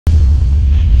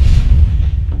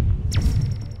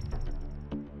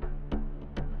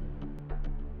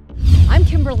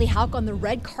Kimberly Hauk on the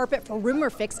red carpet for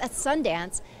Rumor Fix at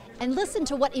Sundance, and listen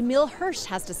to what Emile Hirsch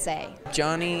has to say.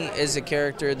 Johnny is a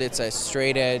character that's a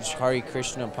straight edge Hare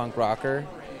Krishna punk rocker.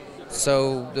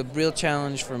 So the real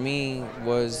challenge for me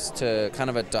was to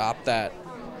kind of adopt that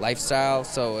lifestyle.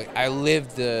 So I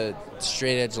lived the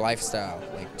straight edge lifestyle,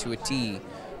 like to a T.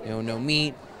 You know, no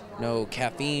meat, no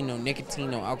caffeine, no nicotine,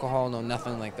 no alcohol, no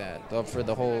nothing like that for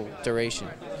the whole duration.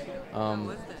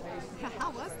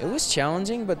 It was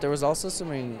challenging, but there was also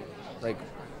something, like,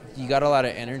 you got a lot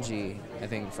of energy, I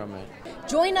think, from it.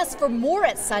 Join us for more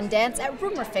at Sundance at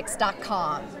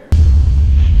rumorfix.com.